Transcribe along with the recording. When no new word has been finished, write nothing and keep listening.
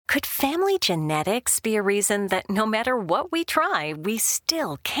Could family genetics be a reason that no matter what we try, we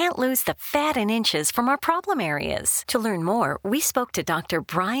still can't lose the fat and inches from our problem areas? To learn more, we spoke to Dr.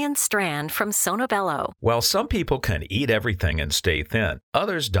 Brian Strand from Sonobello. While some people can eat everything and stay thin,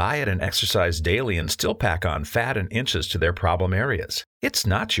 others diet and exercise daily and still pack on fat and inches to their problem areas. It's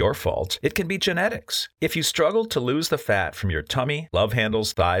not your fault. It can be genetics. If you struggle to lose the fat from your tummy, love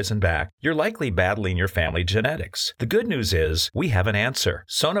handles, thighs, and back, you're likely battling your family genetics. The good news is we have an answer.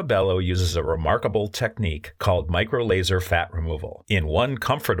 Sonobello uses a remarkable technique called micro-laser fat removal. In one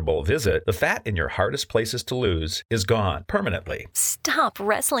comfortable visit, the fat in your hardest places to lose is gone permanently. Stop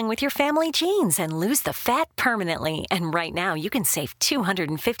wrestling with your family genes and lose the fat permanently. And right now, you can save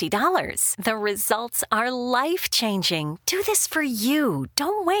 $250. The results are life-changing. Do this for you.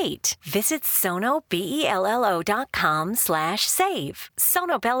 Don't wait. Visit sonobello.com/save.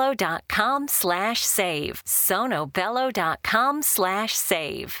 sonobello.com/save.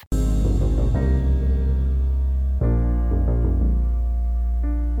 sonobello.com/save.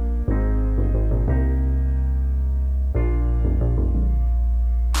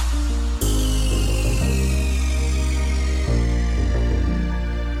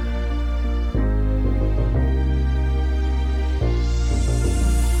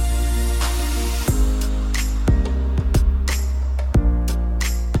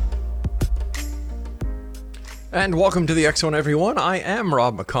 And welcome to the X-Zone, everyone. I am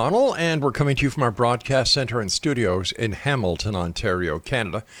Rob McConnell, and we're coming to you from our broadcast center and studios in Hamilton, Ontario,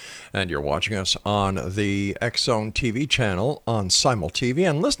 Canada. And you're watching us on the X-Zone TV channel on Simul TV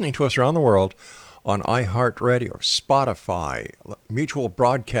and listening to us around the world on iHeartRadio, Spotify, Mutual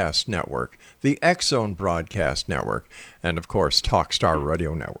Broadcast Network, the X-Zone Broadcast Network, and of course, Talkstar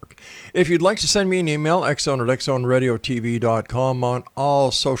Radio Network. If you'd like to send me an email, xzone@xzoneradiotv.com, on all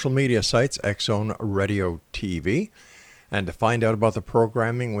social media sites, X-Zone Radio TV. And to find out about the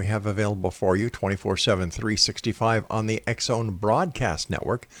programming we have available for you 24/7, 365 on the X-Zone Broadcast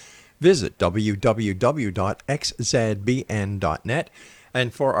Network, visit www.xzbn.net.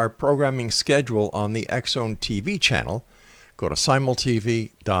 And for our programming schedule on the X-Zone TV channel, go to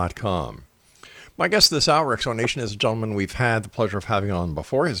simultv.com. My guest this hour, X-Zone Nation, is a gentleman we've had the pleasure of having on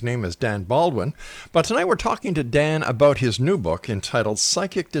before. His name is Dan Baldwin. But tonight we're talking to Dan about his new book entitled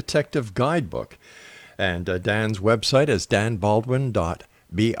Psychic Detective Guidebook. And Dan's website is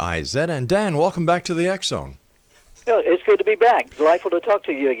danbaldwin.biz. And Dan, welcome back to the X-Zone. It's good to be back. Delightful to talk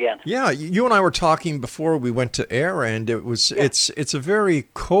to you again. Yeah, you and I were talking before we went to air, and it's a very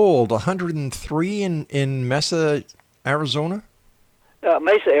cold 103 in Mesa, Arizona.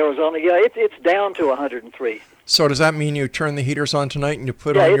 Mesa, Arizona. Yeah, it's down to 103. So does that mean you turn the heaters on tonight and you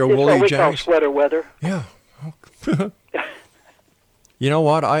put on your woolly jacket? jacket? It's sweater weather. Yeah. You know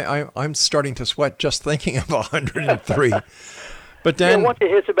what? I'm starting to sweat just thinking of 103. But Dan, once it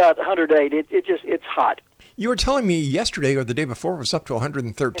hits about 108, it's hot. You were telling me yesterday or the day before it was up to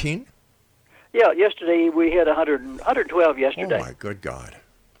 113? Yeah, yesterday we hit 112 yesterday. Oh, my good God.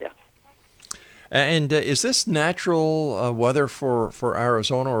 Yeah. And is this natural weather for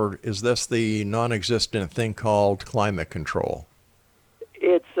Arizona, or is this the non-existent thing called climate control?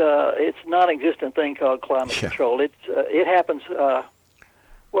 It's non-existent thing called climate control. It happens, well,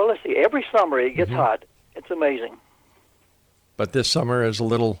 let's see, every summer it gets hot. It's amazing. But this summer is a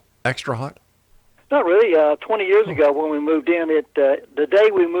little extra hot? Not really. 20 years ago when we moved in, the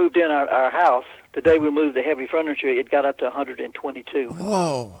day we moved in our house, the day we moved the heavy furniture, it got up to 122.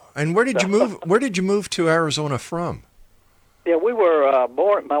 Whoa! And where did you move? Where did you move to Arizona from? Yeah, we were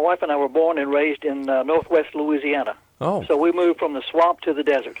born. My wife and I were born and raised in northwest Louisiana. Oh. So we moved from the swamp to the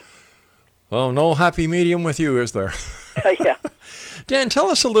desert. Well, no happy medium with you, is there? Yeah. Dan, tell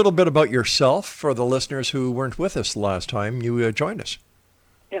us a little bit about yourself for the listeners who weren't with us last time you joined us.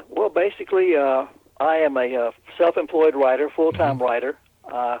 Yeah. Well, basically. I am a self-employed writer, full-time writer.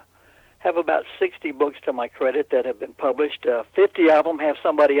 Have about 60 books to my credit that have been published. 50 of them have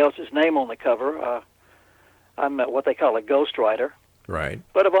somebody else's name on the cover. I'm what they call a ghostwriter. Right.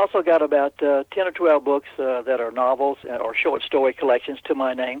 But I've also got about 10 or 12 books that are novels or short story collections to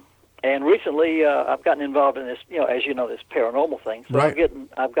my name. And recently, I've gotten involved in this, as you know, this paranormal thing. So right.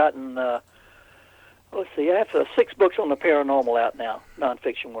 I've gotten let's see, I have 6 books on the paranormal out now,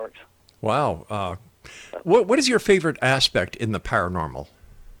 nonfiction works. Wow. What is your favorite aspect in the paranormal?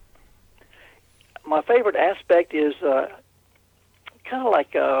 My favorite aspect is kind of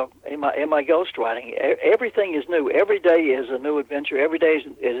like in my ghostwriting. Everything is new. Every day is a new adventure. Every day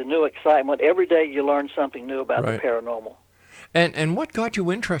is a new excitement. Every day you learn something new about the paranormal. And what got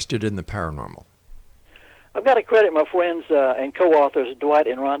you interested in the paranormal? I've got to credit my friends and co-authors Dwight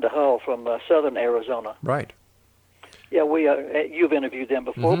and Rhonda Hull from southern Arizona. Right. Yeah, you've interviewed them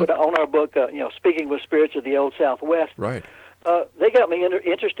before, but on our book, Speaking with Spirits of the Old Southwest, Right. They got me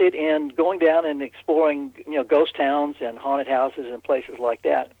interested in going down and exploring, ghost towns and haunted houses and places like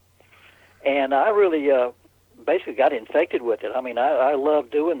that. And I really basically got infected with it. I mean, I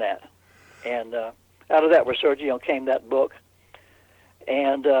love doing that. And out of that research, came that book.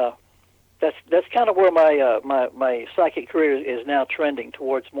 And that's kind of where my psychic career is now trending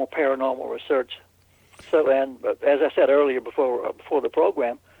towards more paranormal research. So, and as I said earlier before the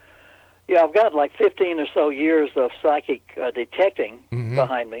program, I've got like 15 or so years of psychic detecting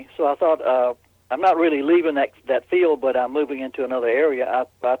behind me. So I thought I'm not really leaving that field, but I'm moving into another area.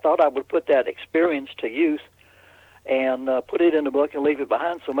 I thought I would put that experience to use and put it in the book and leave it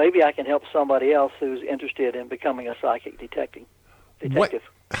behind. So maybe I can help somebody else who's interested in becoming a psychic detective.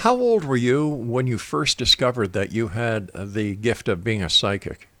 How old were you when you first discovered that you had the gift of being a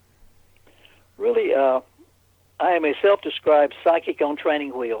psychic? Really, I am a self-described psychic on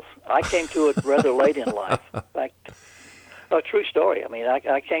training wheels. I came to it rather late in life. In fact, a true story. I mean,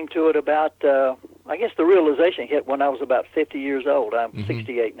 I came to it about, I guess the realization hit when I was about 50 years old. I'm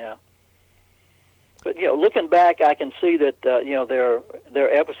 68 now. But, looking back, I can see that, there are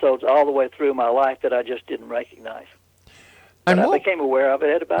episodes all the way through my life that I just didn't recognize. And I became aware of it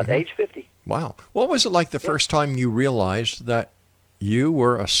at about age 50. Wow. What was it like the first time you realized that you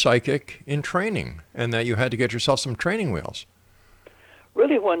were a psychic in training and that you had to get yourself some training wheels?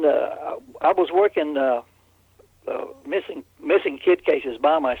 Really, when I was working missing kid cases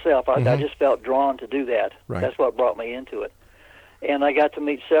by myself, I just felt drawn to do that. Right. That's what brought me into it. And I got to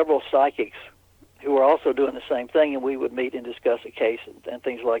meet several psychics who were also doing the same thing, and we would meet and discuss a case and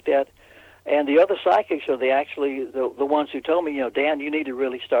things like that. And the other psychics are the ones who told me, Dan, you need to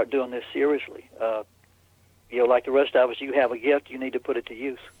really start doing this seriously. Like the rest of us, you have a gift, you need to put it to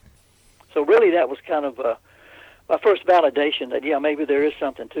use. So really that was kind of my first validation that, maybe there is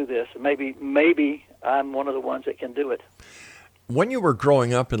something to this. Maybe I'm one of the ones that can do it. When you were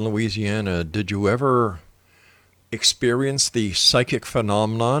growing up in Louisiana, did you ever experience the psychic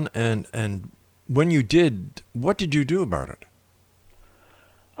phenomenon? And when you did, what did you do about it?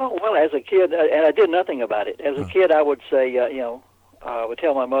 Oh, well, as a kid, and I did nothing about it. As a kid, I would say, I would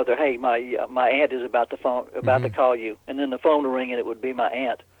tell my mother, "Hey, my aunt is about to call you," and then the phone would ring, and it would be my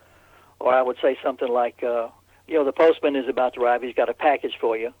aunt. Or I would say something like, "The postman is about to arrive. He's got a package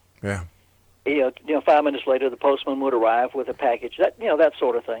for you." Yeah. 5 minutes later, the postman would arrive with a package. That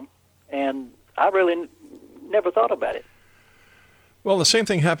sort of thing. And I really never thought about it. Well, the same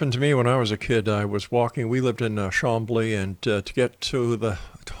thing happened to me when I was a kid. I was walking. We lived in Chambly, and to get to the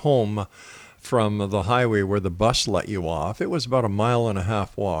home from the highway where the bus let you off, it was about 1.5 mile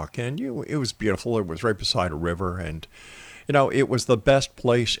walk, and it was beautiful. It was right beside a river, and it was the best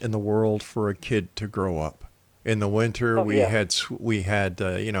place in the world for a kid to grow up. In the winter, we had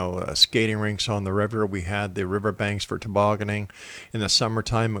skating rinks on the river. We had the riverbanks for tobogganing. In the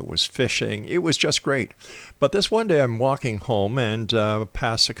summertime, it was fishing. It was just great. But this one day, I'm walking home and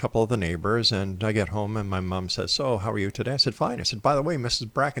pass a couple of the neighbors, and I get home, and my mom says, "So, how are you today?" I said, "Fine." I said, "By the way,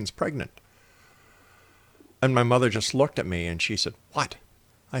 Mrs. Bracken's pregnant." And my mother just looked at me, and she said, "What?"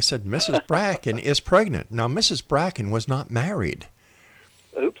 I said, "Mrs. Bracken is pregnant." Now, Mrs. Bracken was not married.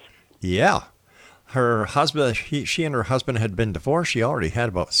 Oops. Yeah. Her husband, she and her husband had been divorced. She already had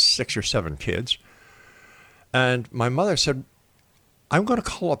about 6 or 7 kids. And my mother said, "I'm going to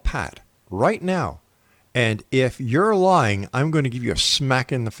call up Pat right now. And if you're lying, I'm going to give you a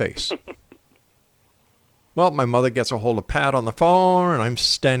smack in the face." Well, my mother gets a hold of Pat on the phone, and I'm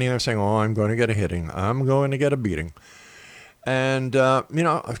standing there saying, "Oh, I'm going to get a hitting. I'm going to get a beating." And,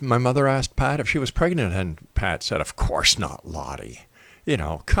 my mother asked Pat if she was pregnant, and Pat said, "Of course not, Lottie.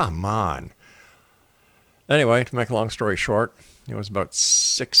 Come on." Anyway, to make a long story short, it was about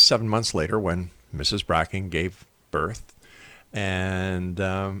 6-7 months later when Mrs. Bracken gave birth. And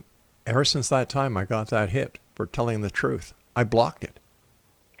ever since that time, I got that hit for telling the truth. I blocked it.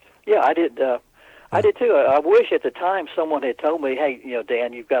 Yeah, I did. I did too. I wish at the time someone had told me, "Hey,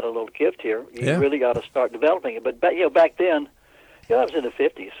 Dan, you've got a little gift here. You really got to start developing it." But back then, I was in the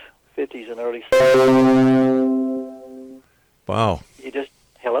 50s and early 60s. Wow.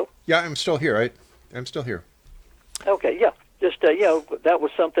 Hello? Yeah, I'm still here. I'm still here. Okay, yeah. Just, that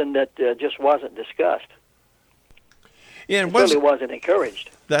was something that just wasn't discussed. Yeah, it really wasn't encouraged.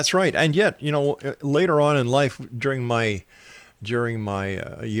 That's right. And yet, later on in life, during my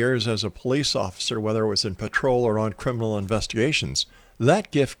years as a police officer, whether it was in patrol or on criminal investigations,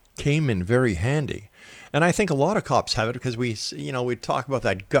 that gift came in very handy. And I think a lot of cops have it because we talk about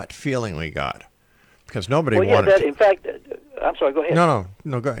that gut feeling we got. Because nobody wanted to. In fact, I'm sorry, go ahead. No,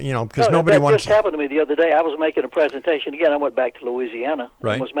 go, because No, nobody that wants... just happened to me the other day. I was making a presentation. Again, I went back to Louisiana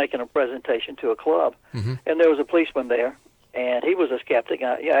Right. and was making a presentation to a club. Mm-hmm. And there was a policeman there, and he was a skeptic.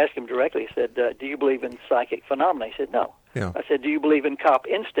 I asked him directly. I said, do you believe in psychic phenomena? He said, no. Yeah. I said, do you believe in cop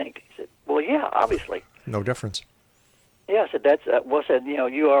instinct? He said, well, yeah, obviously. No difference. Yeah, I said,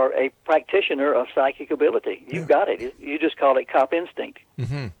 you are a practitioner of psychic ability. You've got it. You just call it cop instinct.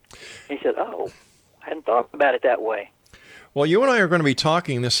 Mm-hmm. He said, oh, I hadn't thought about it that way. Well, you and I are going to be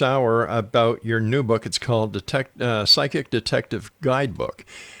talking this hour about your new book. It's called Psychic Detective Guidebook.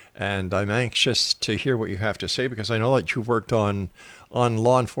 And I'm anxious to hear what you have to say because I know that you've worked on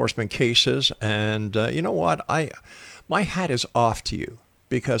law enforcement cases. And you know what? My hat is off to you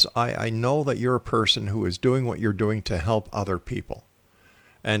because I know that you're a person who is doing what you're doing to help other people.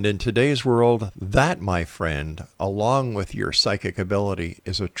 And in today's world, that, my friend, along with your psychic ability,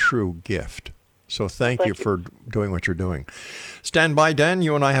 is a true gift. So thank you for doing what you're doing. Stand by, Dan.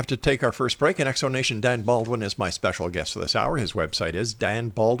 You and I have to take our first break. In Exonation, Dan Baldwin is my special guest for this hour. His website is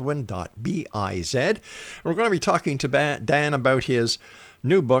danbaldwin.biz. And we're going to be talking to Dan about his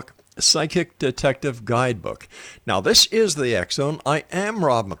new book, Psychic Detective Guidebook. Now, this is the X Zone. I am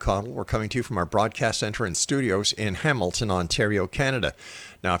Rob McConnell. We're coming to you from our broadcast center and studios in Hamilton, Ontario, Canada.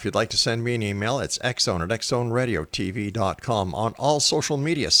 Now, if you'd like to send me an email, it's xzone@xzoneradiotv.com. On all social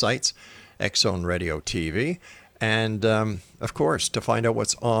media sites, X Zone Radio TV. And, of course, to find out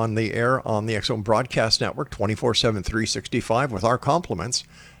what's on the air on the X Zone Broadcast Network 24/7, 365 with our compliments,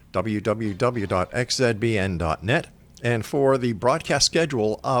 www.xzbn.net. And for the broadcast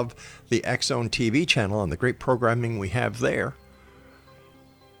schedule of the X Zone TV channel and the great programming we have there,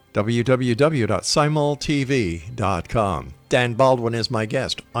 www.simultv.com. Dan Baldwin is my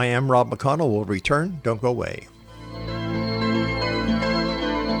guest. I am Rob McConnell. We'll return. Don't go away.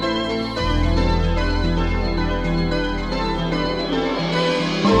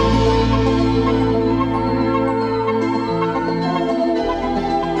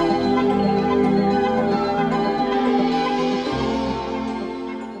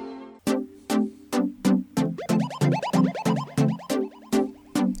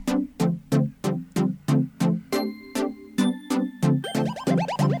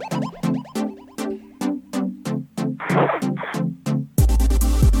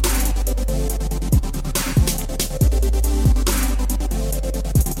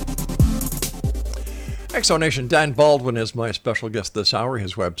 Exonation, Dan Baldwin is my special guest this hour.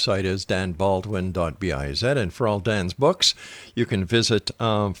 His website is danbaldwin.biz. And for all Dan's books, you can visit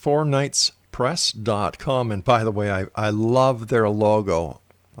fournightspress.com. And by the way, I love their logo.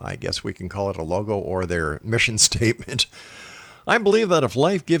 I guess we can call it a logo or their mission statement. I believe that if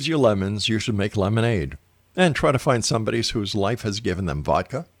life gives you lemons, you should make lemonade. And try to find somebody whose life has given them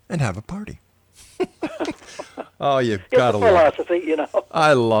vodka and have a party. Oh, you've got to love it. Philosophy, you know.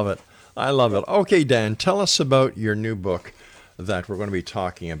 I love it. I love it. Okay, Dan, tell us about your new book that we're going to be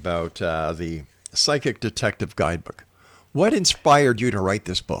talking about, the Psychic Detective Guidebook. What inspired you to write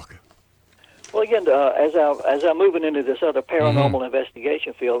this book? Well, again, as I'm moving into this other paranormal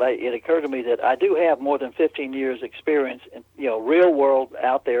investigation field, it occurred to me that I do have more than 15 years experience in, real world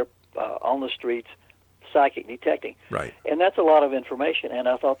out there on the streets, psychic detecting. Right. And that's a lot of information. And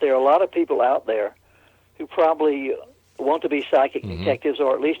I thought there are a lot of people out there who probably want to be psychic detectives,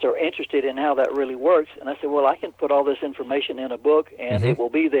 or at least are interested in how that really works. And I said, well, I can put all this information in a book, and it will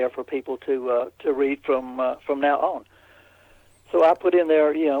be there for people to read from now on. So I put in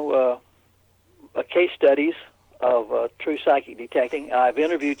there, case studies of true psychic detecting. I've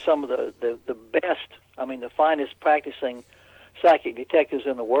interviewed some of the best, the finest practicing psychic detectives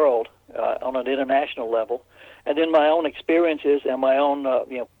in the world on an international level, and then my own experiences and my own,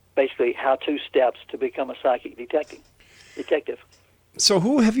 basically how-to steps to become a psychic detective. So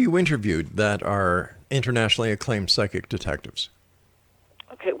who have you interviewed that are internationally acclaimed psychic detectives?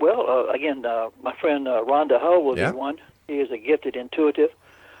 Okay, well, again, my friend Rhonda Ho will be one. He is a gifted intuitive.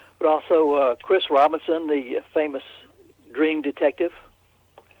 But also Chris Robinson, the famous dream detective.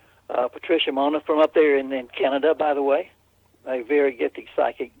 Patricia Mona from up there in Canada, by the way. A very gifted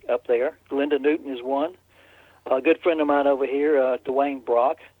psychic up there. Glenda Newton is one. A good friend of mine over here, Dwayne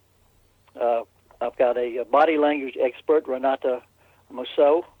Brock. I've got a body language expert, Renata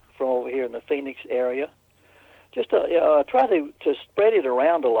Mousseau, from over here in the Phoenix area. Just try to spread it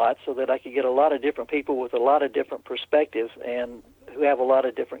around a lot so that I could get a lot of different people with a lot of different perspectives and who have a lot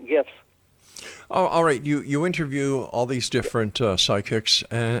of different gifts. Oh, all right. You interview all these different psychics,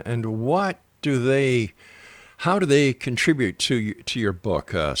 and how do they contribute to your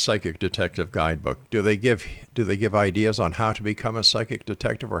book, Psychic Detective Guidebook? Do they give ideas on how to become a psychic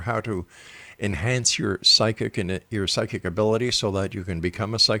detective or how to enhance your psychic and your psychic ability so that you can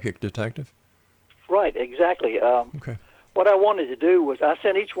become a psychic detective? Right, exactly. Okay. What I wanted to do was I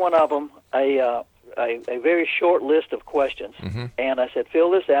sent each one of them a very short list of questions, and I said,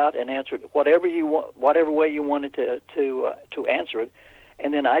 fill this out and answer it whatever way you wanted to answer it,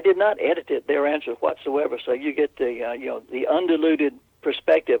 and then I did not edit their answers whatsoever, so you get the undiluted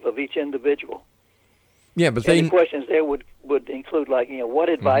perspective of each individual. Yeah, but the questions there would include what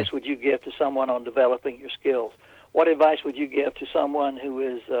advice would you give to someone on developing your skills? What advice would you give to someone who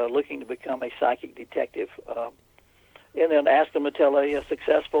is looking to become a psychic detective? And then ask them to tell a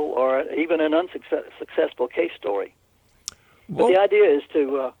successful or even an unsuccessful case story. But the idea is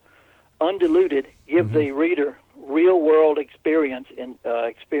to undiluted give the reader real-world experiences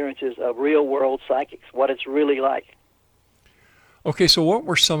of real-world psychics, what it's really like. Okay, so what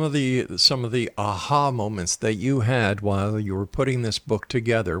were some of the aha moments that you had while you were putting this book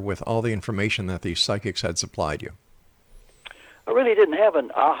together with all the information that these psychics had supplied you? I really didn't have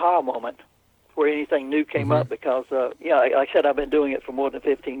an aha moment where anything new came up because, like I said, I've been doing it for more than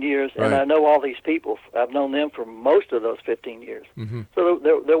 15 years, and I know all these people. I've known them for most of those 15 years. So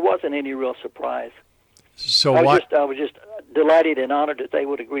there wasn't any real surprise. So I was just delighted and honored that they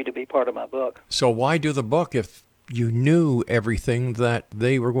would agree to be part of my book. So why do the book if you knew everything that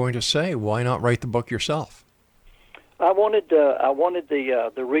they were going to say? Why not write the book yourself? I wanted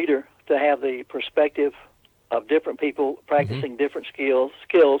the reader to have the perspective of different people practicing different skills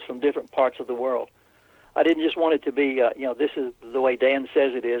from different parts of the world. I didn't just want it to be, this is the way Dan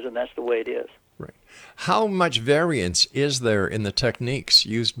says it is, and that's the way it is. Right. How much variance is there in the techniques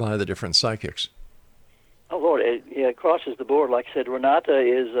used by the different psychics? Oh, Lord, it crosses the board. Like I said, Renata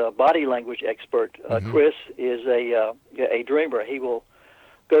is a body language expert. Chris is a dreamer. He will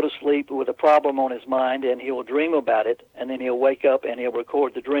go to sleep with a problem on his mind, and he will dream about it, and then he'll wake up and he'll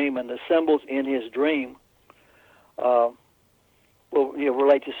record the dream, and the symbols in his dream will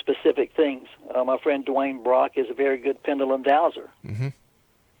relate to specific things. My friend Dwayne Brock is a very good pendulum dowser.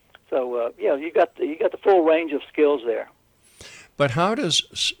 So you got the full range of skills there. But how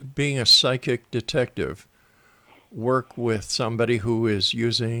does being a psychic detective work with somebody who is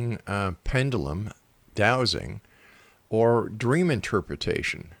using pendulum dowsing or dream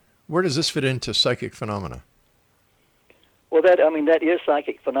interpretation? Where does this fit into psychic phenomena? Well, that is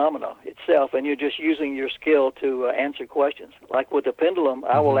psychic phenomena itself, and you're just using your skill to answer questions. Like with the pendulum,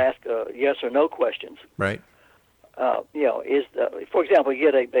 I will ask yes or no questions. Right. For example,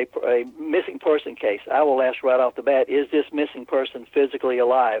 you get a missing person case. I will ask right off the bat, is this missing person physically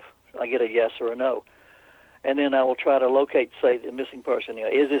alive? I get a yes or a no. And then I will try to locate, say, the missing person.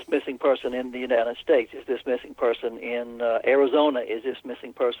 Is this missing person in the United States? Is this missing person in Arizona? Is this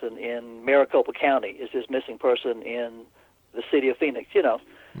missing person in Maricopa County? Is this missing person in the city of Phoenix?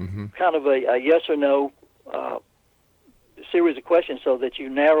 Kind of a yes or no series of questions so that you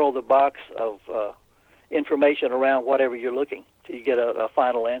narrow the box of information around whatever you're looking till you get a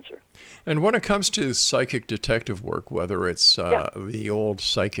final answer. And when it comes to psychic detective work, whether it's the old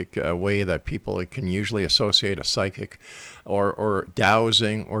psychic way that people can usually associate a psychic or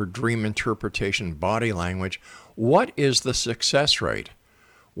dowsing or dream interpretation, body language, what is the success rate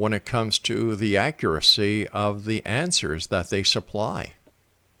when it comes to the accuracy of the answers that they supply?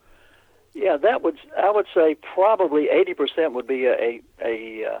 Yeah, I would say probably 80% would be a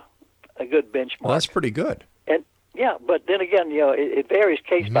good benchmark. Well, that's pretty good. And but then again, it varies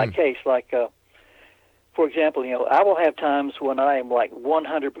case by case. Like, for example, I will have times when I am like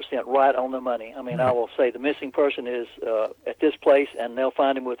 100% right on the money. I mean, I will say the missing person is at this place, and they'll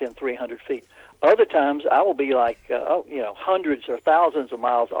find him within 300 feet. Other times, I will be like, hundreds or thousands of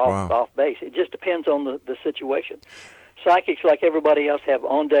miles off base. It just depends on the situation. Psychics, like everybody else, have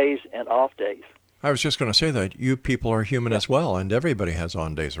on days and off days. I was just going to say that you people are human as well, and everybody has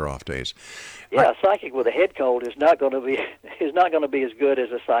on days or off days. Yeah, a psychic with a head cold is not going to be as good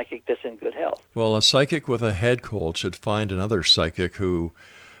as a psychic that's in good health. Well, a psychic with a head cold should find another psychic who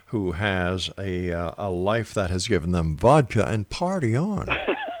has a life that has given them vodka and party on.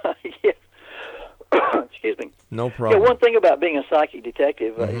 Yeah. Excuse me. No problem. Yeah, one thing about being a psychic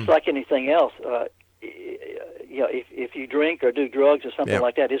detective, it's like anything else. If you drink or do drugs or something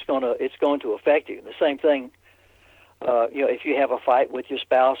like that, it's going to affect you. The same thing, if you have a fight with your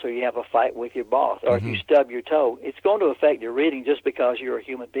spouse or you have a fight with your boss or if you stub your toe, it's going to affect your reading just because you're a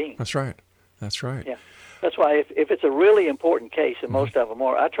human being. That's right. Yeah. That's why if it's a really important case, and most of them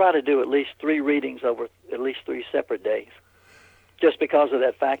are, I try to do at least 3 readings over at least 3 separate days, just because of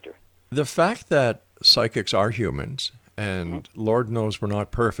that factor. The fact that psychics are humans, and Lord knows we're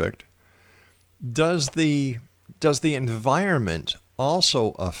not perfect, does the environment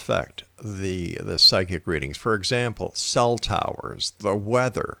also affect the psychic readings? For example, cell towers, the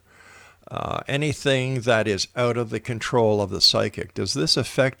weather, anything that is out of the control of the psychic. Does this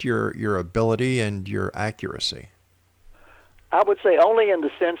affect your ability and your accuracy? I would say only in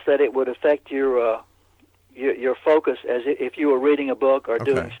the sense that it would affect your focus, as if you were reading a book or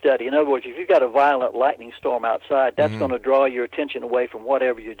doing study. In other words, if you've got a violent lightning storm outside, that's going to draw your attention away from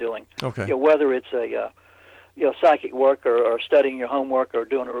whatever you're doing. Okay. Whether it's a psychic work or studying your homework or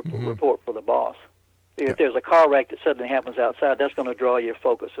doing a report for the boss. If there's a car wreck that suddenly happens outside, that's going to draw your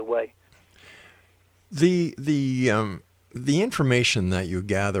focus away. The information that you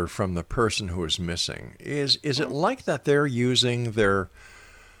gather from the person who is missing, is it like that they're using their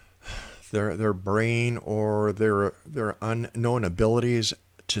brain or their unknown abilities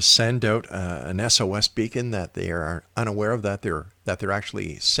to send out an SOS beacon that they are unaware of, that they're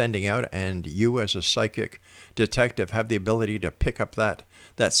actually sending out, and you as a psychic detective have the ability to pick up that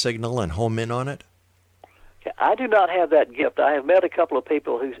signal and home in on it? I do not have that gift. I have met a couple of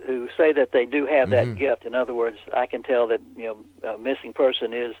people who say that they do have that gift. In other words, I can tell that a missing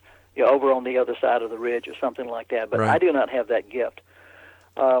person is over on the other side of the ridge or something like that. But I do not have that gift.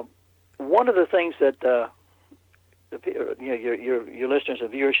 One of the things that your listeners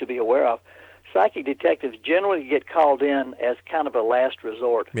and viewers should be aware of: psychic detectives generally get called in as kind of a last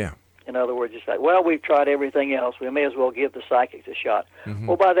resort. Yeah. In other words, it's like, well, we've tried everything else. We may as well give the psychics a shot.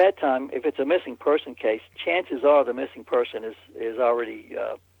 Well, by that time, if it's a missing person case, chances are the missing person is already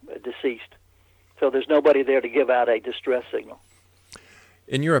deceased. So there's nobody there to give out a distress signal.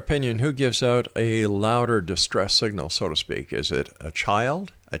 In your opinion, who gives out a louder distress signal, so to speak? Is it a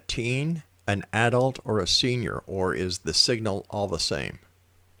child, a teen, an adult, or a senior, or is the signal all the same?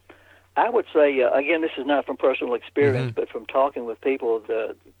 I would say, again, this is not from personal experience, but from talking with people,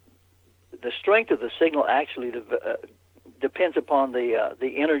 the strength of the signal actually depends upon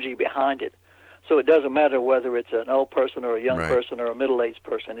the energy behind it. So it doesn't matter whether it's an old person or a young person or a middle-aged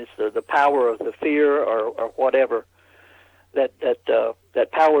person. It's the power of the fear or whatever that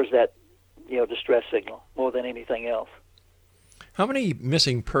powers that distress signal more than anything else. How many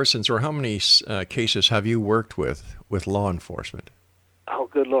missing persons or how many cases have you worked with law enforcement? Oh,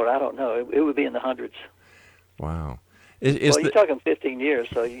 good Lord, I don't know. It would be in the hundreds. Wow. You're talking 15 years,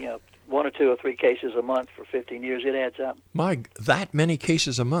 so 1 or 2 or 3 cases a month for 15 years, it adds up. That many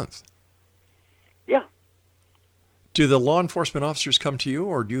cases a month? Yeah. Do the law enforcement officers come to you,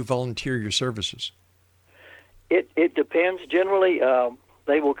 or do you volunteer your services? It depends. Generally,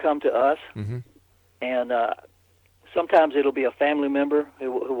 they will come to us, and sometimes it'll be a family member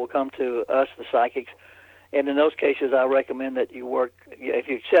who will come to us, the psychics. And in those cases, I recommend that you work, if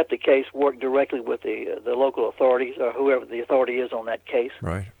you accept the case, work directly with the local authorities or whoever the authority is on that case.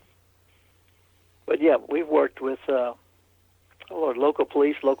 Right. But yeah, we've worked with local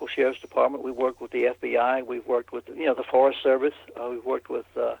police, local sheriff's department. We've worked with the FBI. We've worked with the Forest Service. We've worked with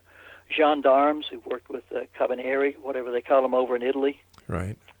gendarmes. We've worked with Carabinieri, whatever they call them over in Italy.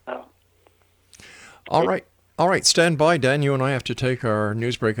 Right. All right. Stand by, Dan. You and I have to take our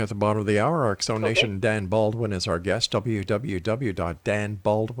news break at the bottom of the hour. Our Nation Dan Baldwin is our guest.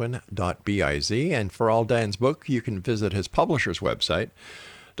 www.danbaldwin.biz. And for all Dan's book, you can visit his publisher's website,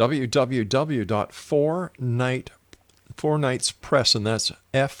 www.4Nights Press, and that's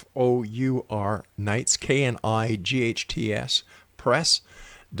FOUR Nights, KNIGHTS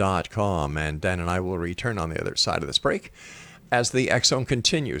Press.com. And Dan and I will return on the other side of this break as the X Zone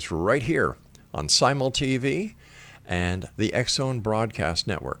continues right here on Simul TV and the X Zone Broadcast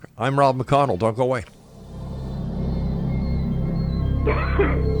Network. I'm Rob McConnell. Don't go away.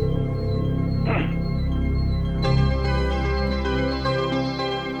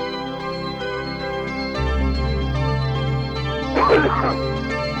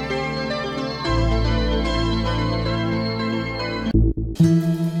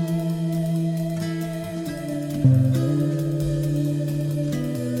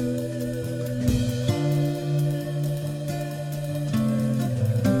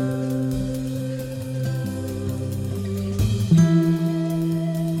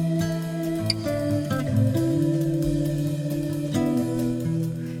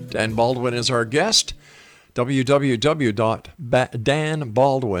 Dan Baldwin is our guest.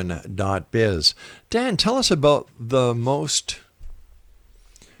 www.danbaldwin.biz. Dan, tell us about the most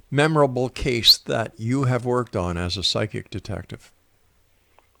memorable case that you have worked on as a psychic detective.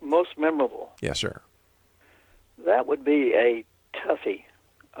 Most memorable? Yes, sir. That would be a toughie.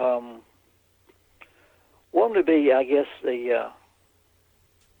 One would be, I guess, I'm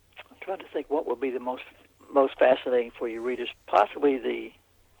trying to think what would be the most fascinating for your readers. Possibly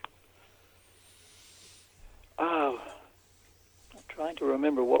trying to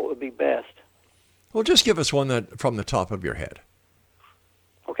remember what would be best. Well, just give us one that from the top of your head.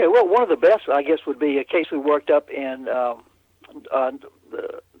 Okay, well, one of the best, I guess, would be a case we worked up in the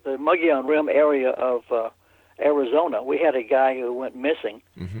Mogollon Rim area of Arizona. We had a guy who went missing,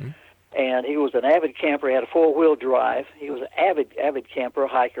 and he was an avid camper. He had a four-wheel drive. He was an avid camper,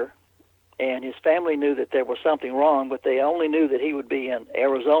 hiker, and his family knew that there was something wrong, but they only knew that he would be in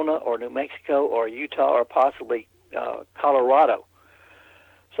Arizona or New Mexico or Utah or possibly Colorado.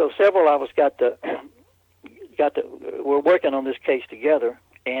 So several of us we're working on this case together,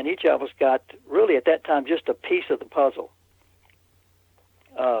 and each of us got, really at that time, just a piece of the puzzle.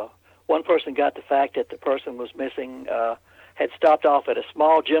 One person got the fact that the person was missing, had stopped off at a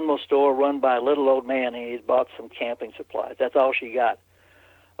small general store run by a little old man, and he had bought some camping supplies. That's all she got.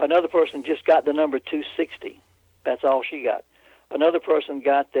 Another person just got the number 260. That's all she got. Another person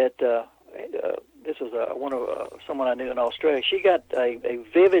got that, this is someone I knew in Australia. She got a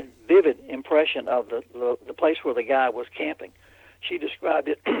vivid impression of the place where the guy was camping. She described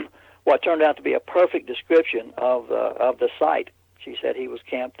it, what turned out to be a perfect description of the site. She said he was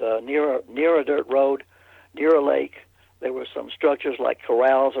camped near a dirt road, near a lake. There were some structures like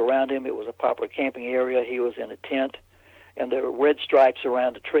corrals around him. It was a proper camping area. He was in a tent, and there were red stripes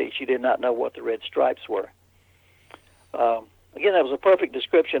around a tree. She did not know what the red stripes were. Again, that was a perfect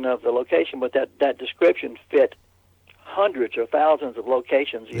description of the location, but that description fit hundreds or thousands of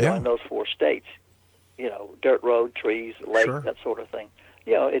locations, in those 4 states. Dirt road, trees, lake, that sort of thing.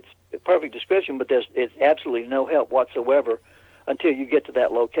 It's a perfect description, but it's absolutely no help whatsoever until you get to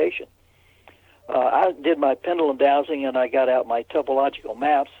that location. I did my pendulum dowsing, and I got out my topological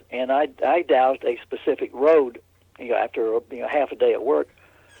maps, and I dowsed a specific road, after half a day at work.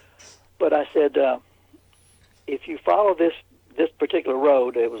 But I said, if you follow this particular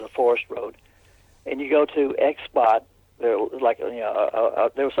road, it was a forest road, and you go to X spot, there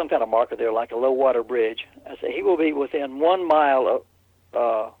was some kind of marker there, like a low water bridge. I said he will be within 1 mile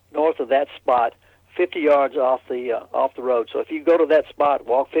north of that spot, 50 yards off the road. So if you go to that spot,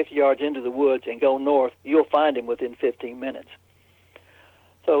 walk 50 yards into the woods, and go north, you'll find him within 15 minutes.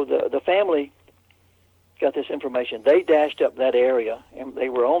 So the family got this information. They dashed up that area, and they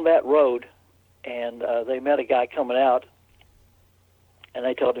were on that road, and they met a guy coming out, and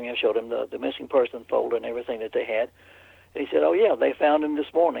they told him, showed him the missing person folder and everything that they had. And he said, "Oh yeah, they found him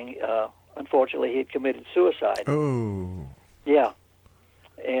this morning. Unfortunately, he had committed suicide." Oh. Yeah.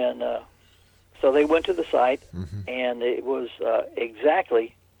 And so they went to the site, and it was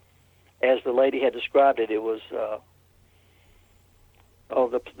exactly as the lady had described it. It was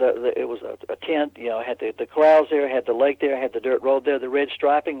it was a tent. Had the corrals there, had the lake there, had the dirt road there. The red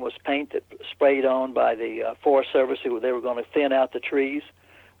striping was paint that sprayed on by the Forest Service. They were going to thin out the trees.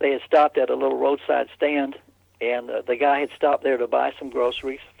 They had stopped at a little roadside stand, and the guy had stopped there to buy some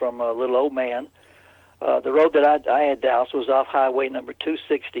groceries from a little old man. The road that I had doused was off highway number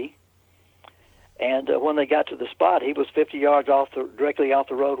 260, and when they got to the spot, he was 50 yards directly off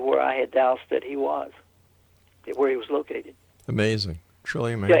the road where I had doused that he was, where he was located. Amazing.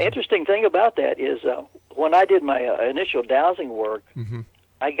 Truly amazing. Yeah, interesting thing about that is when I did my initial dowsing work,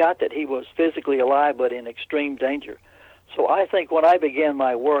 I got that he was physically alive but in extreme danger. So I think when I began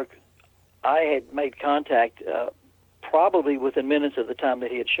my work, I had made contact probably within minutes of the time that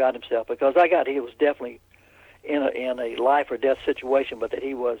he had shot himself, because I got he was definitely in a life or death situation, but that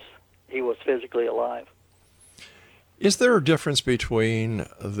he was physically alive. Is there a difference between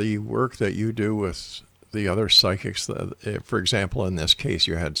the work that you do with the other psychics? For example, in this case,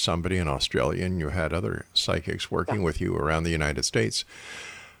 you had somebody in Australia and you had other psychics working with you around the United States.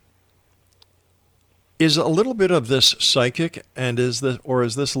 Is a little bit of this psychic, and is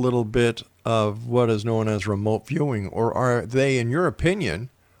this a little bit of what is known as remote viewing, or are they, in your opinion,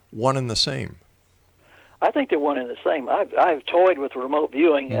 one and the same? I think they're one and the same. I've toyed with remote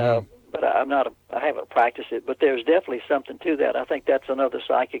viewing, but I haven't practiced it. But there's definitely something to that. I think that's another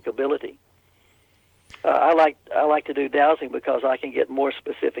psychic ability. I like to do dowsing because I can get more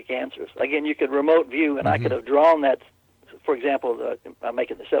specific answers. Again, you could remote view, and I could have drawn that. For example, I'm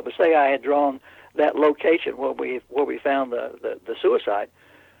making this up, but say I had drawn that location where we found the suicide.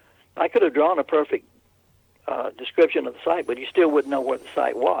 I could have drawn a perfect description of the site, but you still wouldn't know where the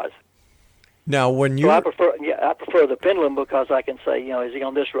site was. Now, when you, so I prefer the pendulum, because I can say, is he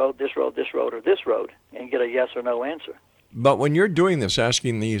on this road, this road, this road, or this road, and get a yes or no answer. But when you're doing this,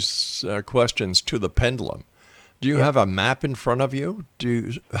 asking these questions to the pendulum, do you have a map in front of you?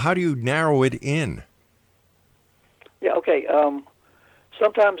 How do you narrow it in? Yeah, okay.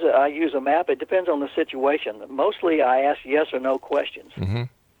 Sometimes I use a map. It depends on the situation. Mostly I ask yes or no questions.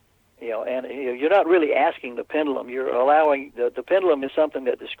 And you're not really asking the pendulum. You're allowing the pendulum is something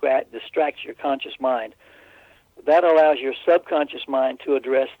that distracts your conscious mind. That allows your subconscious mind to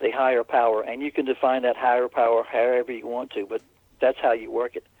address the higher power, and you can define that higher power however you want to, but that's how you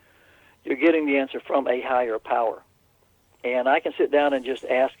work it. You're getting the answer from a higher power. And I can sit down and just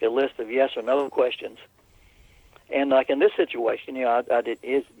ask a list of yes or no questions. And like in this situation, I did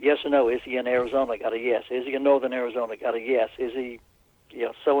yes or no. Is he in Arizona? Got a yes. Is he in northern Arizona? Got a yes. Is he,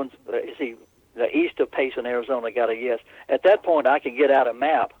 is he the east of Payson, Arizona? Got a yes. At that point, I can get out a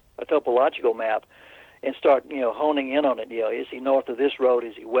map, a topological map, and start, honing in on it. Is he north of this road?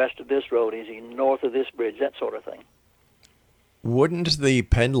 Is he west of this road? Is he north of this bridge? That sort of thing. Wouldn't the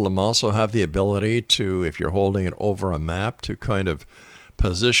pendulum also have the ability to, if you're holding it over a map, to kind of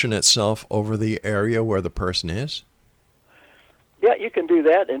position itself over the area where the person is? Yeah, you can do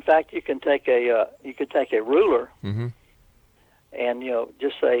that. In fact, you can take a ruler Mm-hmm. and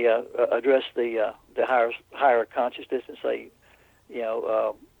just say address the higher consciousness and say,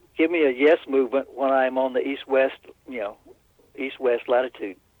 give me a yes movement when I'm on the east-west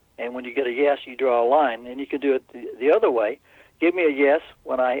latitude. And when you get a yes, you draw a line. And you can do it the other way. Give me a yes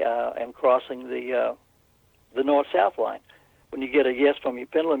when I am crossing the north-south line. When you get a yes from your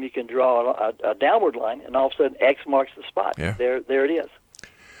pendulum, you can draw a downward line, and all of a sudden X marks the spot. Yeah. There it is.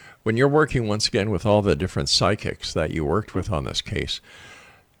 When you're working, once again, with all the different psychics that you worked with on this case,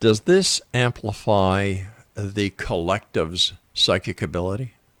 does this amplify the collective's psychic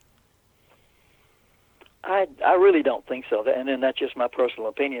ability? I really don't think so, and then that's just my personal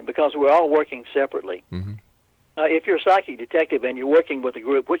opinion, because we're all working separately. Mm-hmm. If you're a psychic detective and you're working with a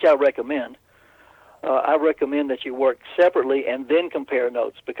group, which I recommend that you work separately and then compare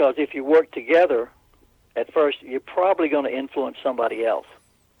notes, because if you work together at first, you're probably going to influence somebody else.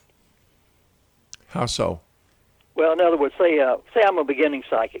 How so? Well, in other words, say I'm a beginning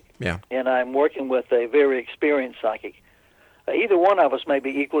psychic, Yeah. and I'm working with a very experienced psychic. Either one of us may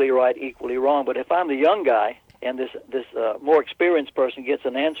be equally right, equally wrong, but if I'm the young guy and this more experienced person gets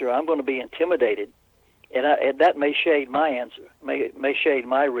an answer, I'm going to be intimidated, and that may shade my answer, may shade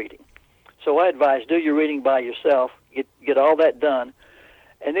my reading. So I advise, do your reading by yourself, get all that done,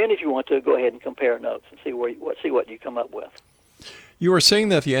 and then if you want to, go ahead and compare notes and see what you come up with. You were saying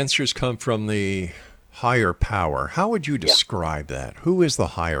that the answers come from the higher power. How would you describe that? Who is the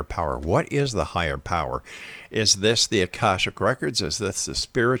higher power? What is the higher power? Is this the Akashic Records? Is this the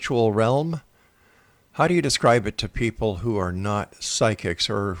spiritual realm? How do you describe it to people who are not psychics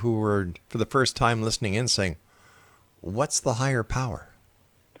or who are for the first time listening in saying, what's the higher power?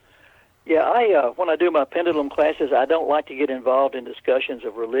 Yeah, when I do my pendulum classes, I don't like to get involved in discussions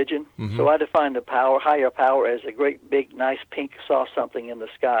of religion. Mm-hmm. So I define the higher power, as a great, big, nice pink saw something in the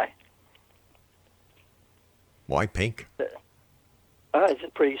sky. Why pink? It's a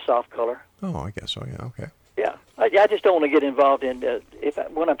pretty soft color. Oh, I guess so. Yeah. Okay. Yeah, I just don't want to get involved in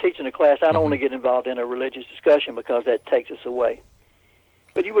when I'm teaching a class. I don't want to get involved in a religious discussion, because that takes us away.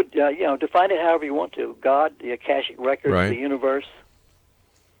 But you would, define it however you want to. God, the Akashic Records, right. The universe.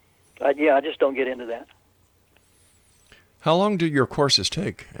 I just don't get into that. How long do your courses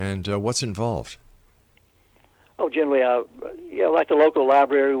take, and what's involved? Oh, generally, like the local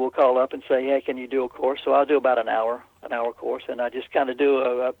library will call up and say, "Hey, can you do a course?" So I'll do about an hour course, and I just kind of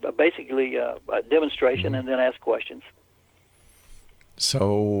do basically a demonstration, and then ask questions.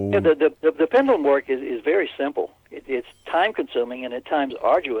 So the pendulum work is very simple. It's time-consuming and at times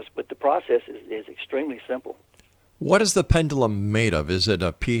arduous, but the process is extremely simple. What is the pendulum made of? Is it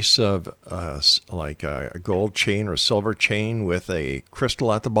a piece of like a gold chain or silver chain with a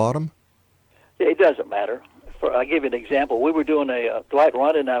crystal at the bottom? It doesn't matter. I'll give you an example. We were doing Dwight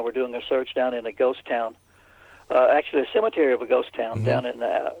Rhonda and I were doing a search down in a ghost town, actually a cemetery of a ghost town, mm-hmm. down in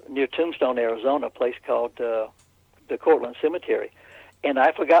near Tombstone, Arizona, a place called the Cortland Cemetery. And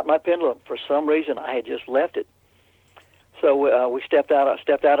I forgot my pendulum. For some reason, I had just left it. So we stepped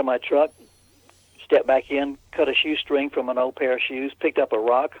out of my truck, stepped back in, cut a shoestring from an old pair of shoes, picked up a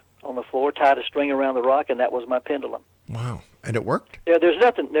rock on the floor, tied a string around the rock, and that was my pendulum. Wow. And it worked? Yeah, there's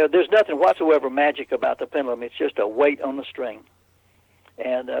nothing whatsoever magic about the pendulum. It's just a weight on the string.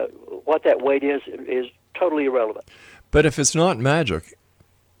 And what that weight is totally irrelevant. But if it's not magic,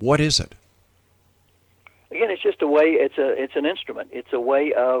 what is it? Again, it's just a way. It's an instrument. It's a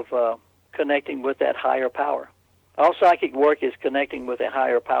way of connecting with that higher power. All psychic work is connecting with a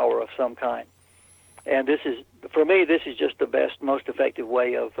higher power of some kind. And for me, this is just the best, most effective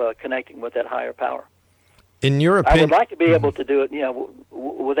way of connecting with that higher power. In your opinion, I would like to be able to do it,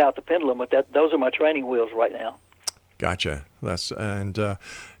 without the pendulum. But those are my training wheels right now. Gotcha.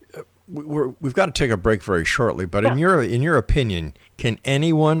 we've got to take a break very shortly, but in your opinion, can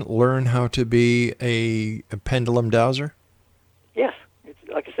anyone learn how to be a pendulum dowser? Yes.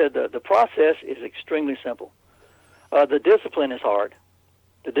 Like I said, the process is extremely simple. The discipline is hard.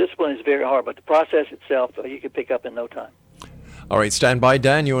 The discipline is very hard, but the process itself you can pick up in no time. All right, stand by,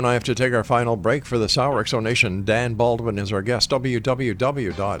 Dan. You and I have to take our final break for this hour. X-Zone Dan Baldwin is our guest.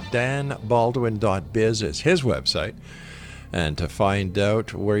 www.danbaldwin.biz is his website. And to find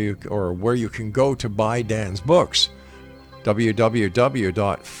out where you can go to buy Dan's books,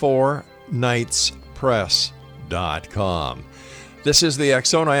 www.fournightspress.com. This is the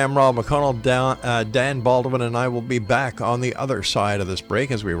X-Zone. I am Rob McConnell. Dan Baldwin and I will be back on the other side of this break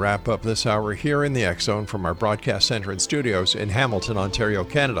as we wrap up this hour here in the X-Zone from our broadcast center and studios in Hamilton, Ontario,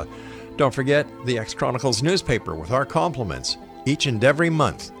 Canada. Don't forget the X-Chronicles newspaper with our compliments each and every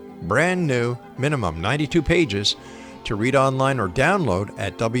month. Brand new, minimum 92 pages to read online or download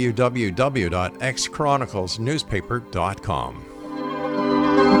at www.xchroniclesnewspaper.com.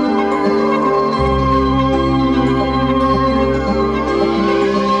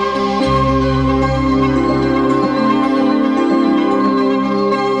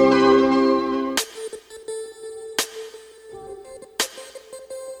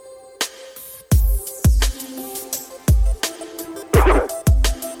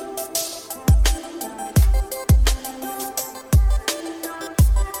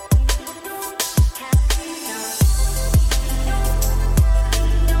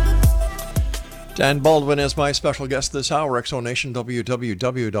 Dan Baldwin is my special guest this hour. X-Zone Nation,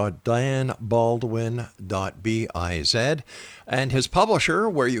 www.danbaldwin.biz. And his publisher,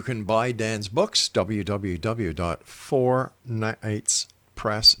 where you can buy Dan's books,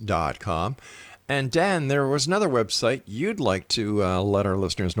 www.fournightspress.com. And Dan, there was another website you'd like to let our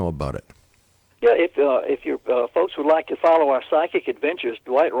listeners know about it. Yeah, if your folks would like to follow our psychic adventures,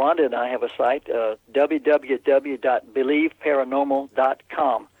 Dwight Rhonda and I have a site,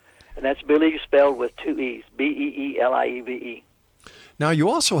 www.believeparanormal.com. And that's Believe spelled with two E's, Beelieve. Now, you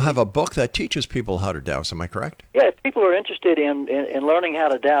also have a book that teaches people how to dowse, am I correct? Yeah, if people are interested in learning how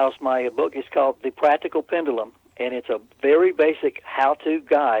to dowse, my book is called The Practical Pendulum, and it's a very basic how-to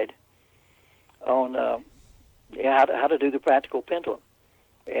guide on how to do the practical pendulum.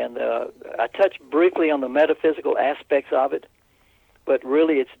 And I touch briefly on the metaphysical aspects of it, but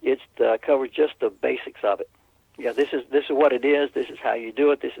really it's covers just the basics of it. Yeah, this is what it is. This is how you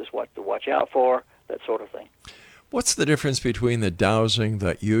do it. This is what to watch out for. That sort of thing. What's the difference between the dowsing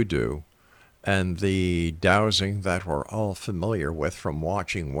that you do and the dowsing that we're all familiar with from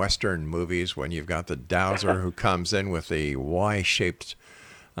watching Western movies, when you've got the dowser who comes in with a Y-shaped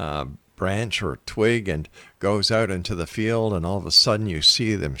branch or twig and goes out into the field, and all of a sudden you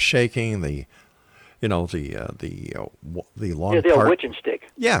see them shaking the long the part. Old witching stick.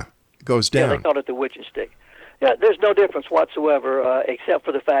 Yeah, it goes down. Yeah, they call it the witching stick. Yeah, there's no difference whatsoever, except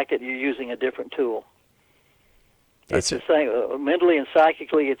for the fact that you're using a different tool. It's the same mentally and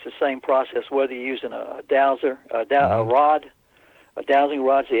psychically. It's the same process, whether you're using a dowser, a rod, a dowsing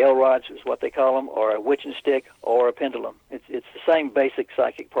rods, the L rods is what they call them, or a witching stick, or a pendulum. It's the same basic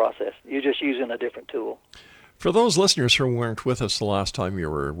psychic process. You're just using a different tool. For those listeners who weren't with us the last time you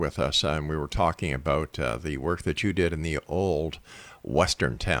were with us, we were talking about the work that you did in the old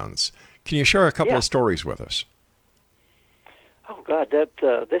Western towns. Can you share a couple of stories with us? Oh God,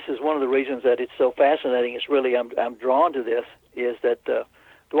 this is one of the reasons that it's so fascinating. It's really I'm drawn to this is that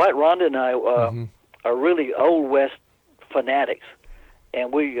Dwight Rhonda and I are really Old West fanatics,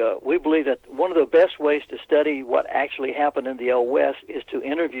 and we believe that one of the best ways to study what actually happened in the Old West is to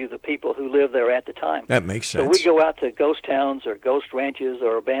interview the people who lived there at the time. That makes sense. So we go out to ghost towns or ghost ranches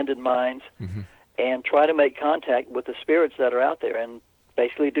or abandoned mines and try to make contact with the spirits that are out there and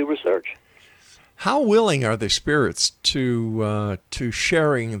basically do research. How willing are the spirits to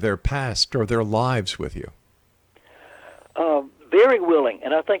sharing their past or their lives with you? Very willing,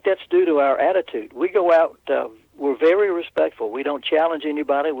 and I think that's due to our attitude. We go out, we're very respectful. We don't challenge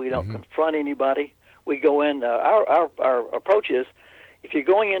anybody. We don't confront anybody. We go in, our approach is, if you're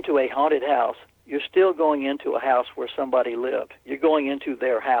going into a haunted house, you're still going into a house where somebody lived. You're going into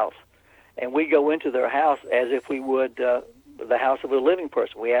their house. And we go into their house as if we would the house of a living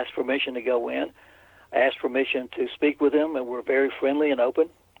person. We ask permission to go in, ask permission to speak with them, and we're very friendly and open.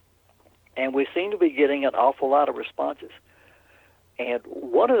 And we seem to be getting an awful lot of responses. And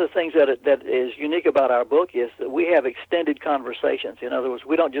one of the things that is unique about our book is that we have extended conversations. In other words,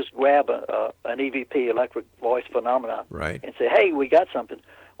 we don't just grab an EVP, electric voice phenomenon, and say, hey, we got something.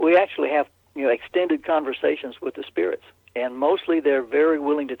 We actually have extended conversations with the spirits, and mostly they're very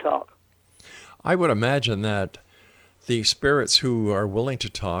willing to talk. I would imagine that the spirits who are willing to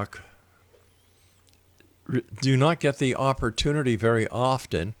talk do not get the opportunity very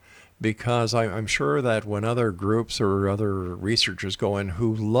often, because I'm sure that when other groups or other researchers go in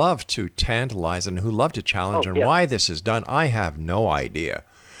who love to tantalize and who love to challenge why this is done, I have no idea,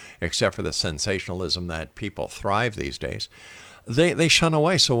 except for the sensationalism that people thrive these days. They shun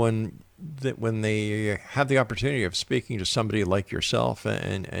away. So when they have the opportunity of speaking to somebody like yourself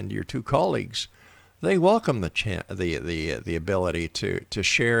and your two colleagues, they welcome the ability to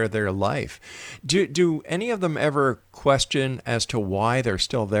share their life. Do any of them ever question as to why they're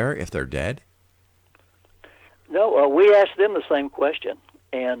still there if they're dead? No, we ask them the same question.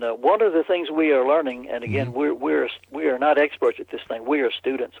 And one of the things we are learning, and again, we are not experts at this thing. We are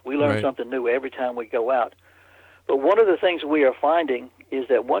students. We learn something new every time we go out. But one of the things we are finding is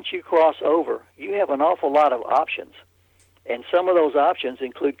that once you cross over, you have an awful lot of options. And some of those options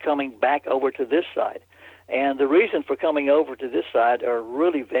include coming back over to this side. And the reason for coming over to this side are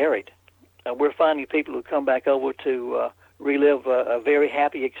really varied. We're finding people who come back over to relive a very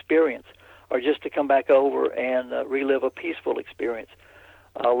happy experience, or just to come back over and relive a peaceful experience.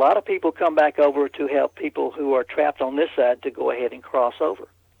 A lot of people come back over to help people who are trapped on this side to go ahead and cross over.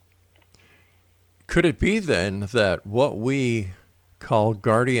 Could it be then that what we call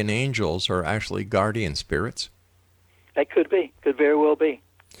guardian angels are actually guardian spirits? That could be. Could very well be.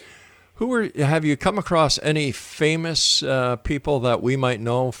 Have you come across any famous people that we might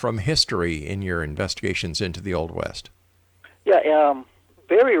know from history in your investigations into the Old West? Yeah,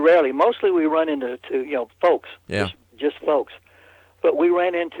 very rarely. Mostly we run into folks. Yeah. Just folks. But we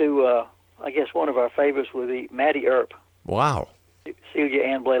ran into, I guess one of our favorites would be Mattie Earp. Wow. Celia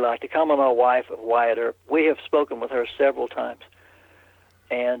Ann Blaylock, the common law wife of Wyatt Earp. We have spoken with her several times.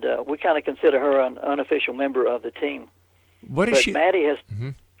 And we kind of consider her an unofficial member of the team. What is she? Mattie has,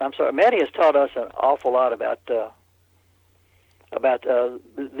 Mattie has taught us an awful lot about the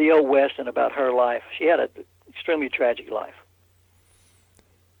Old West and about her life. She had an extremely tragic life.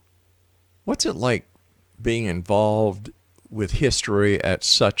 What's it like being involved with history at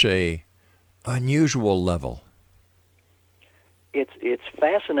such a unusual level? It's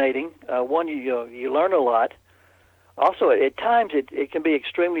fascinating. One, you learn a lot. Also, at times it can be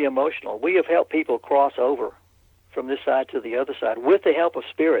extremely emotional. We have helped people cross over from this side to the other side with the help of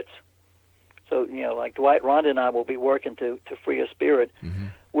spirits. So, like Dwight, Rhonda, and I will be working to free a spirit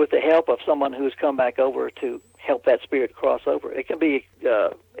with the help of someone who's come back over to help that spirit cross over. It can be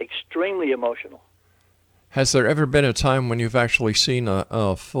extremely emotional. Has there ever been a time when you've actually seen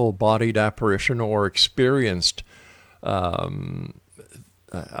a full-bodied apparition or experienced a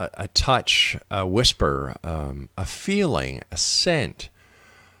touch, a whisper, a feeling, a scent,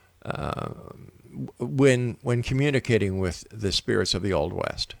 when communicating with the spirits of the Old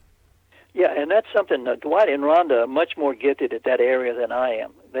West? Yeah, and that's something Dwight and Rhonda are much more gifted at that area than I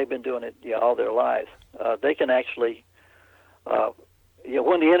am. They've been doing it all their lives. They can actually,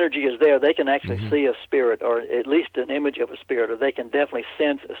 when the energy is there, they can actually see a spirit, or at least an image of a spirit, or they can definitely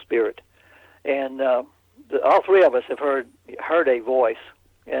sense a spirit. And all three of us have heard a voice,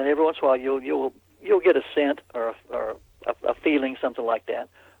 and every once in a while you'll get a scent or a feeling, something like that.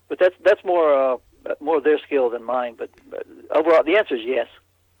 But that's more their skill than mine. But overall, the answer is yes.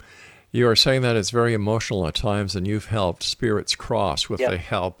 You are saying that it's very emotional at times, and you've helped spirits cross with the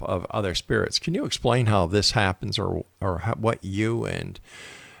help of other spirits. Can you explain how this happens, or what you and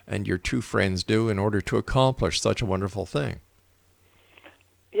your two friends do in order to accomplish such a wonderful thing?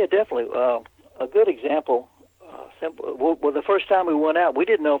 Yeah, definitely. A good example, simple. Well, the first time we went out, we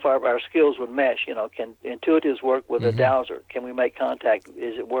didn't know if our skills would mesh. Can intuitives work with a dowser? Can we make contact?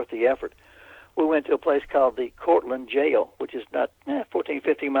 Is it worth the effort? We went to a place called the Cortland Jail, which is not 14,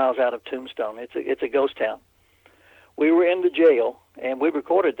 15 miles out of Tombstone. It's a ghost town. We were in the jail, and we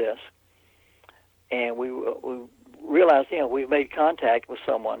recorded this, and we realized, we've made contact with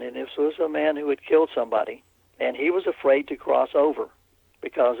someone, and this was a man who had killed somebody, and he was afraid to cross over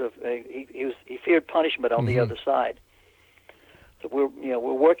because of he feared punishment on the other side. So we're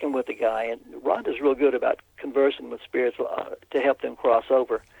working with the guy, and Rhonda's real good about conversing with spirits to help them cross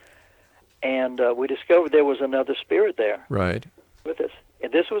over. And we discovered there was another spirit there, right, with us.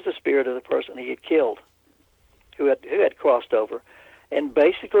 And this was the spirit of the person he had killed, who had crossed over. And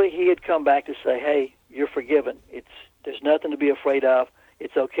basically, he had come back to say, "Hey, you're forgiven. There's nothing to be afraid of.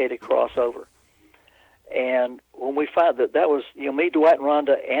 It's okay to cross over." And when we found that was me, Dwight, and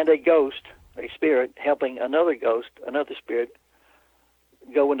Rhonda, and a ghost, a spirit, helping another ghost, another spirit,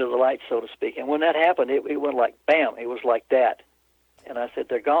 go into the light, so to speak. And when that happened, it went like bam. It was like that. And I said,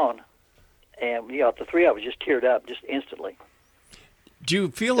 "They're gone." And the three of us just teared up just instantly. Do you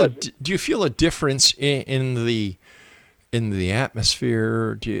feel a difference in the in the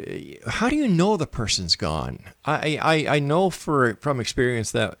atmosphere? How do you know the person's gone? I know from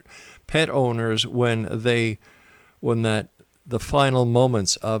experience that pet owners, when the final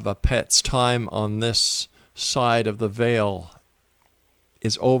moments of a pet's time on this side of the veil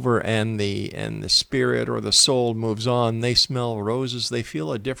is over and the spirit or the soul moves on, they smell roses, they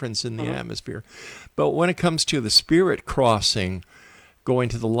feel a difference in the atmosphere. But when it comes to the spirit crossing, going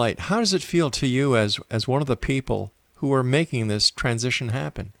to the light, how does it feel to you as one of the people who are making this transition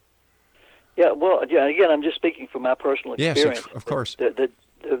happen? Yeah, well, again, I'm just speaking from my personal experience. Yes, of course.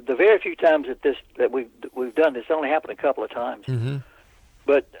 The very few times that we've done this, only happened a couple of times. Mm-hmm.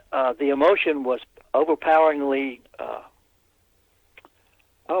 But the emotion was overpoweringly,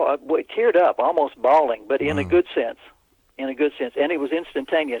 I teared up, almost bawling, but in a good sense. And it was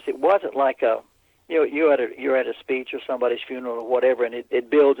instantaneous. It wasn't like you're at a speech or somebody's funeral or whatever, and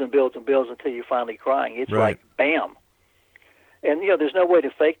it builds and builds and builds until you're finally crying. It's right. Like bam, and there's no way to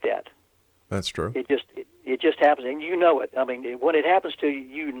fake that. That's true. It just happens, and you know it. I mean, when it happens to you,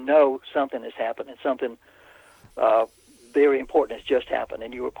 you know something has happened, and something very important has just happened,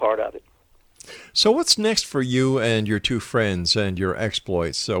 and you were part of it. So what's next for you and your two friends and your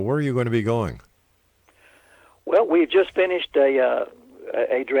exploits? So where are you going to be going? Well, we've just finished a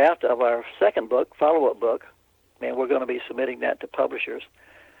draft of our second book, follow-up book, and we're going to be submitting that to publishers.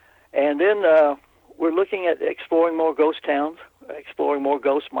 And then we're looking at exploring more ghost towns, exploring more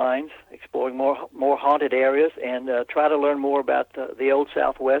ghost mines, exploring more haunted areas, and try to learn more about the old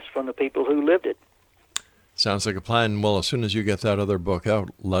Southwest from the people who lived it. Sounds like a plan. Well, as soon as you get that other book out,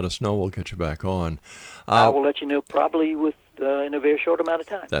 let us know. We'll get you back on. I will let you know probably in a very short amount of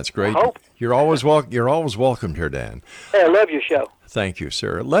time. That's great. I hope. You're always welcomed here, Dan. Hey, I love your show. Thank you,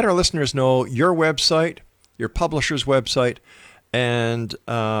 sir. Let our listeners know your website, your publisher's website, and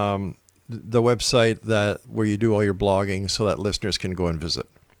the website where you do all your blogging so that listeners can go and visit.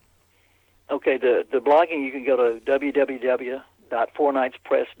 Okay, the blogging, you can go to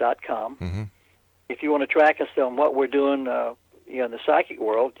www.fournightspress.com. Mm-hmm. If you want to track us on what we're doing in the psychic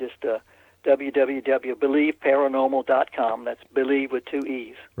world, just www.believeparanormal.com. That's believe with 2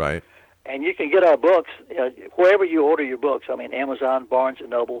 E's. Right. And you can get our books wherever you order your books. I mean, Amazon, Barnes &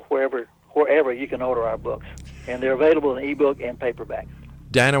 Noble, wherever you can order our books. And they're available in ebook and paperback.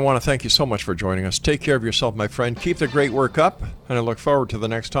 Dan, I want to thank you so much for joining us. Take care of yourself, my friend. Keep the great work up, and I look forward to the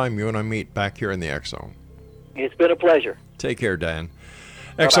next time you and I meet back here in the X Zone. It's been a pleasure. Take care, Dan.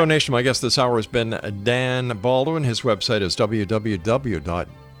 X Zone Nation, my guest this hour has been Dan Baldwin. His website is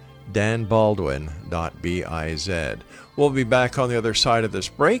www.danbaldwin.biz. We'll be back on the other side of this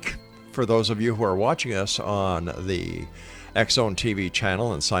break. For those of you who are watching us on the X Zone TV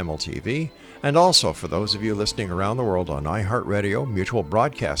channel and Simul TV, and also for those of you listening around the world on iHeartRadio, Mutual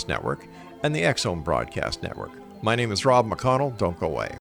Broadcast Network, and the X Zone Broadcast Network. My name is Rob McConnell. Don't go away.